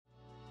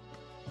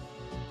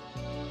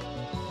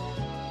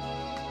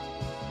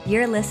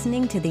You're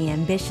listening to the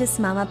Ambitious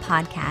Mama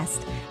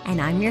podcast,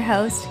 and I'm your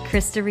host,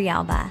 Krista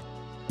Rialba.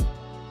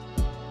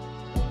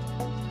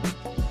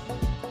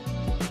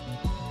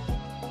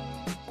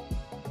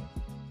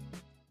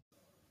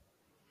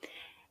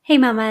 Hey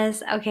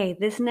mamas. Okay,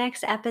 this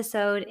next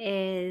episode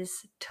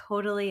is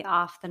totally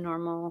off the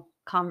normal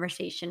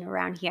conversation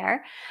around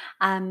here.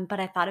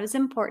 But I thought it was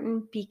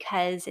important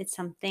because it's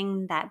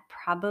something that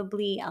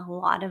probably a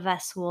lot of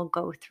us will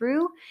go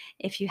through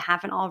if you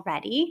haven't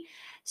already.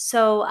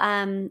 So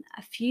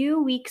a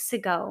few weeks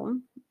ago,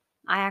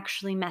 I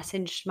actually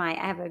messaged I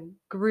have a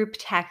group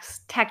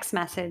text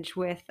message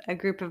with a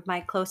group of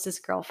my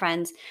closest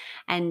girlfriends.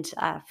 And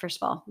first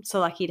of all, I'm so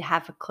lucky to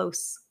have a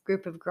close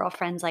group of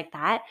girlfriends like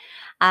that.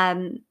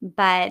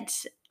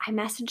 But I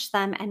messaged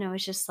them and I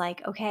was just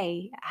like,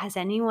 okay, has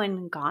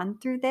anyone gone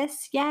through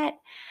this yet?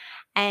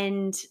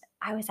 And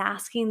I was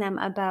asking them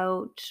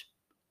about,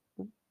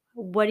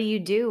 what do you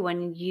do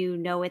when you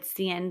know it's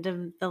the end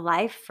of the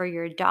life for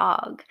your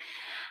dog?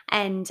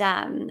 And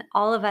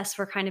all of us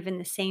were kind of in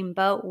the same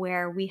boat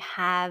where we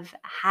have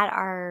had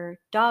our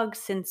dogs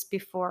since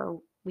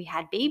before we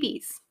had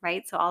babies,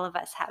 right? So all of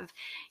us have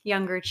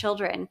younger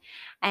children.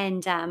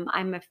 And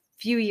I'm a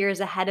few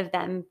years ahead of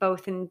them,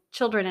 both in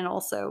children and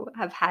also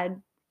have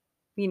had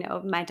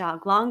my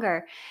dog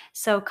longer.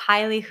 So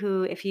Kylie,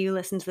 who, if you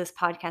listen to this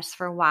podcast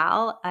for a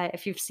while,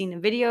 if you've seen a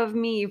video of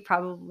me, you've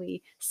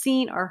probably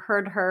seen or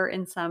heard her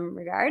in some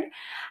regard.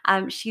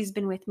 She's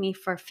been with me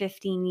for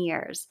 15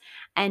 years,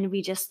 and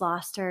we just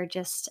lost her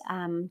just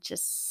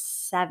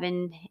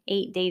 7,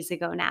 8 days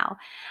ago now,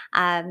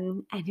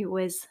 and it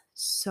was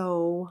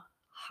so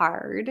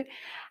hard,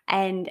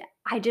 and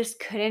I just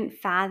couldn't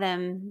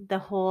fathom the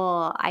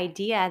whole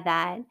idea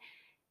that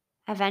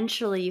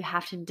eventually you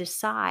have to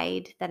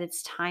decide that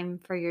it's time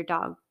for your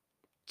dog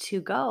to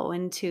go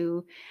and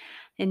to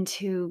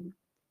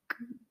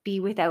be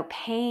without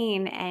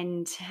pain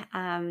and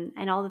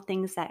all the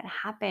things that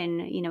happen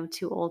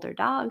to older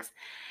dogs.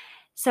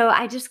 So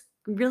I just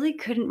really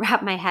couldn't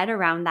wrap my head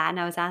around that, and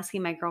I was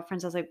asking my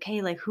girlfriends. I was like,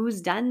 okay, like,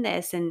 who's done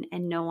this? And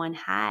no one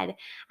had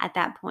at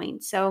that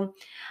point. So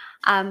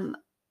um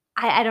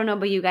I don't know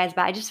about you guys,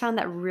 but I just found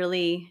that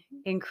really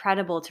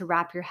incredible to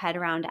wrap your head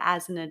around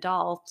as an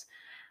adult.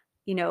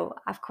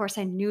 Of course,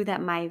 I knew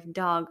that my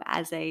dog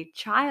as a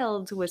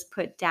child was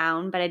put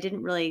down, but I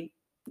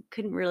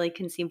couldn't really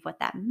conceive what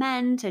that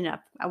meant. And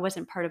I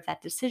wasn't part of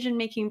that decision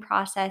making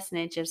process. And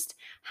it just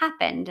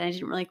happened. And I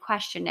didn't really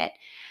question it.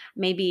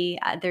 Maybe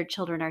their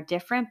children are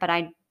different, but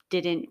I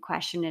didn't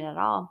question it at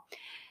all.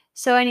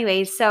 So,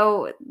 anyways,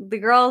 so the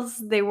girls,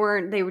 they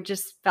were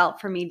just felt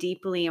for me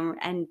deeply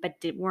but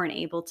weren't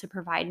able to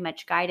provide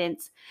much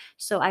guidance.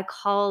 So I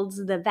called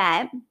the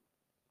vet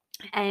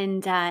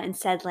and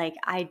said, like,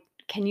 I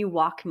can you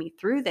walk me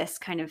through this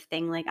kind of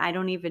thing? Like, I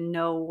don't even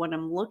know what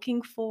I'm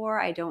looking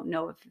for. I don't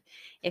know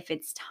if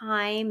it's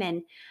time.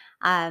 And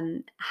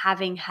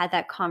having had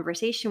that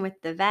conversation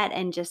with the vet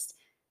and just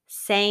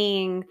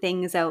saying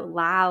things out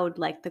loud,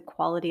 like the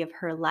quality of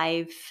her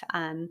life,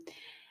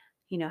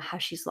 how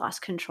she's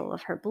lost control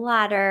of her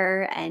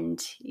bladder, and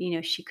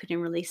she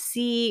couldn't really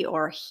see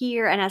or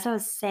hear. And as I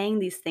was saying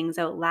these things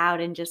out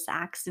loud, and just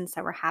accidents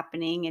that were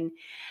happening,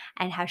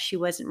 and how she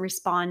wasn't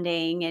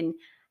responding,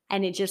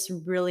 and it just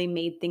really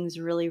made things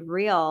really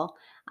real.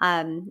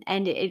 And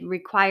it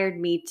required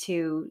me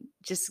to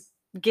just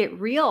get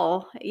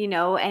real,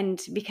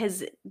 and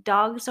because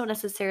dogs don't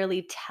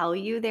necessarily tell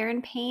you they're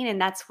in pain.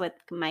 And that's what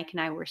Mike and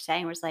I were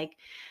saying, was like,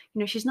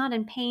 she's not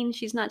in pain,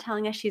 she's not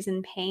telling us she's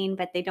in pain,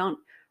 but they don't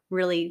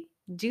really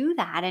do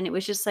that. And it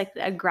was just like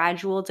a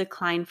gradual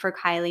decline for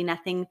Kylie.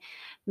 Nothing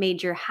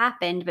major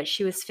happened, but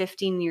she was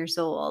 15 years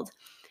old.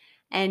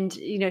 And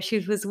she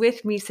was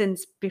with me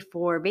since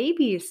before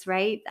babies,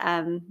 right?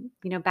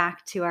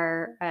 Back to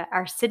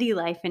our city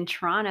life in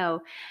Toronto,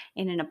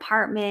 in an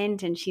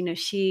apartment. And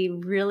she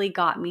really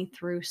got me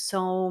through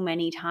so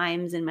many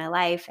times in my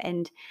life.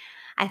 And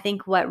I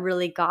think what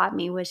really got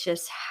me was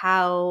just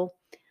how,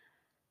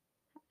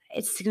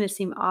 it's going to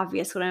seem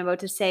obvious what I'm about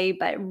to say,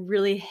 but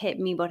really hit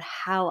me about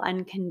how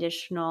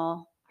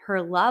unconditional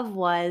her love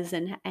was,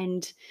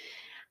 and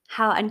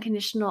how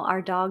unconditional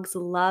our dog's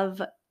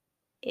love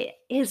it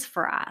is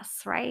for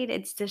us, right?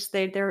 It's just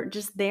they're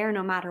just there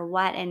no matter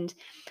what. And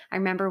I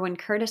remember when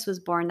Curtis was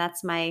born,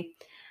 that's my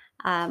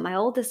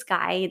oldest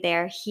guy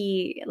there.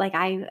 He, like,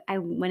 I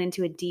went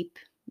into a deep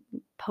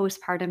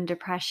postpartum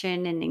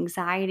depression and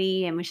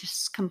anxiety and was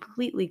just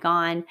completely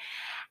gone.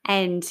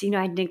 And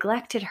I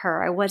neglected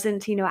her. I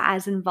wasn't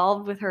as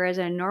involved with her as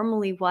I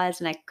normally was,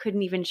 and I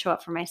couldn't even show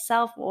up for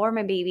myself or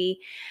my baby.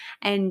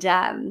 And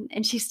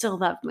she still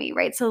loved me,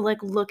 right? So,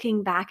 like,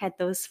 looking back at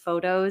those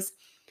photos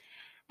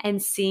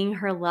and seeing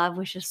her love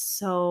was just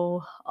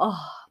so,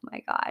 oh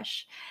my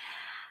gosh.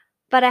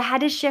 But I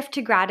had to shift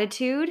to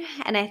gratitude,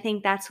 and I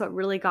think that's what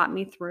really got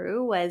me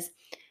through, was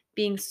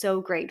being so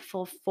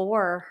grateful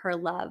for her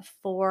love,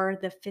 for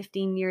the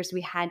 15 years we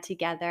had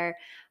together,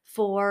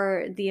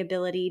 for the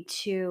ability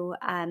to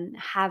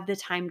have the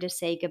time to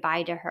say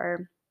goodbye to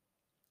her,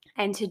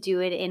 and to do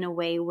it in a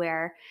way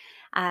where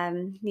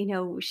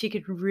She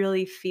could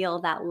really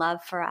feel that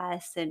love for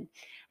us,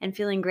 and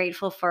feeling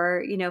grateful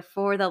for,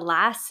 for the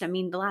last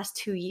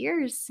 2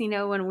 years,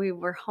 when we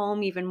were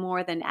home even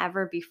more than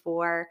ever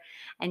before.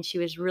 And she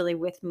was really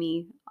with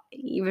me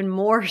even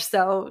more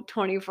so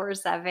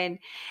 24/7.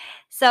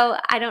 So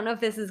I don't know if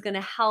this is going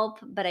to help,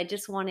 but I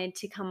just wanted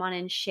to come on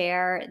and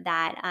share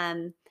that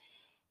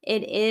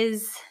it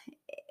is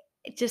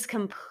just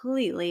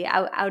completely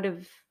out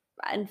of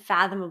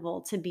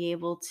unfathomable to be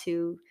able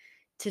to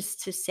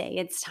say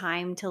it's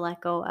time to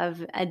let go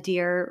of a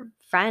dear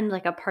friend,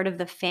 like a part of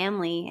the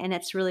family. And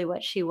it's really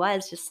what she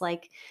was, just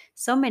like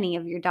so many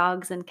of your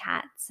dogs and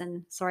cats.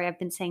 And sorry, I've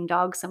been saying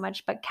dogs so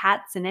much, but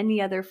cats and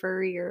any other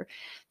furry or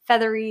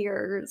feathery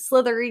or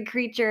slithery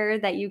creature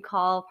that you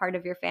call part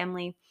of your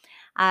family.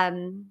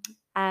 um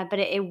but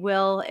it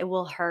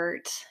will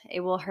hurt. It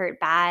will hurt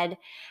bad,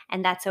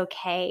 and that's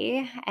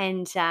okay.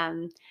 And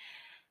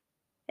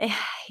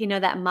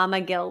that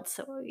mama guilt,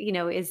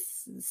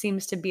 is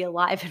seems to be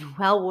alive and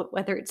well,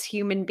 whether it's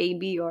human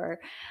baby or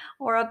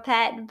a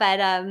pet.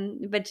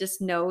 But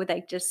just know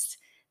that, just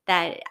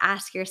that,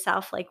 ask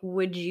yourself, like,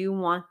 would you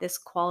want this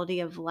quality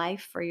of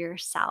life for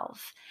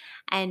yourself?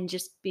 And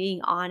just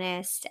being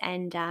honest,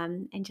 and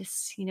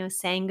just,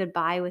 saying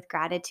goodbye with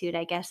gratitude,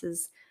 I guess,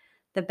 is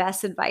the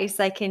best advice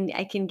I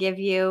can give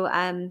you.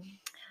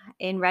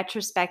 In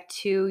retrospect,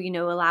 to,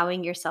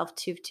 allowing yourself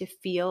to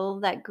feel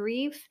that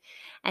grief,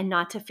 and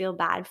not to feel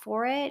bad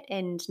for it,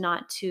 and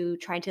not to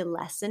try to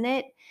lessen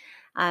it,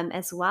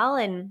 as well.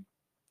 And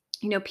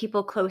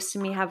people close to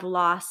me have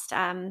lost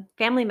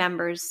family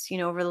members,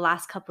 over the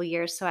last couple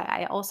years. So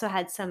I also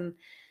had some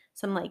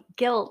like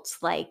guilt,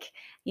 like,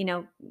 you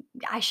know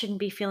I shouldn't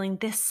be feeling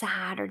this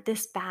sad or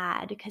this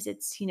bad because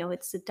it's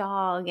a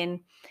dog.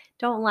 And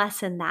don't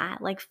lessen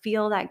that, like,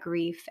 feel that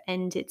grief.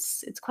 And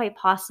it's quite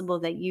possible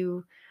that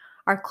you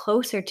are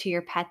closer to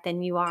your pet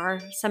than you are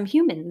some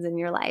humans in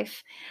your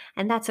life,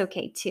 and that's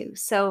okay too.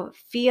 So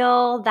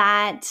feel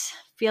that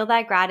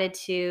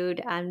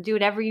gratitude. Do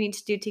whatever you need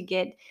to do to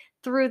get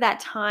through that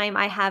time.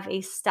 I have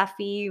a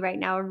stuffy right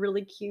now, a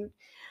really cute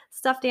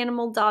stuffed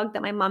animal dog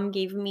that my mom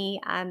gave me.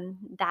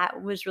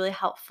 That was really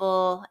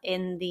helpful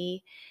in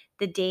the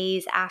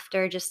days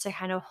after, just to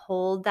kind of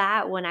hold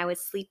that when I was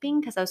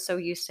sleeping, because I was so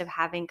used to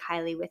having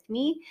Kylie with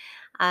me.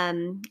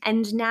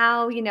 And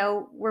now,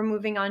 we're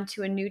moving on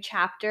to a new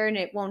chapter, and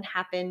it won't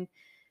happen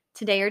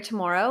today or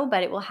tomorrow,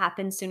 but it will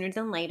happen sooner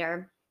than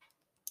later,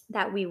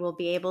 that we will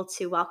be able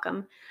to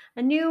welcome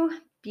a new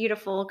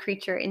beautiful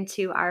creature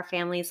into our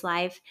family's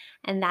life.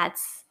 And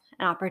that's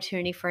an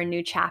opportunity for a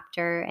new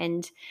chapter,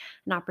 and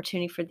an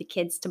opportunity for the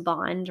kids to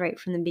bond right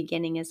from the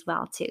beginning as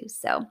well too.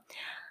 So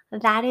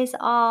that is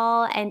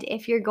all. And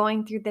if you're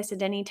going through this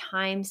at any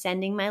time,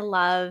 sending my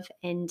love,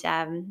 and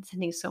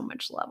sending so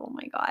much love. Oh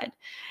my God.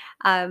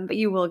 But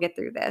you will get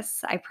through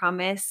this. I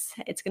promise.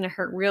 It's going to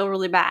hurt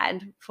really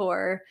bad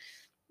for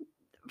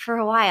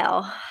a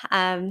while.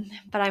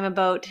 But I'm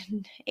about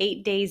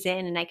 8 days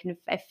in, and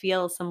I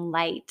feel some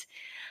light.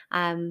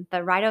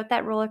 But ride out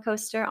that roller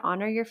coaster,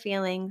 honor your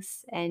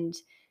feelings, and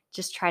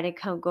just try to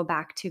go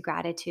back to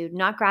gratitude.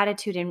 Not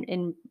gratitude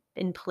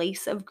in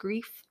place of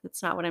grief.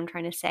 That's not what I'm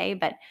trying to say,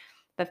 but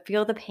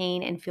feel the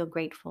pain and feel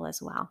grateful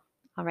as well.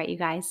 All right, you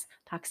guys,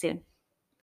 talk soon.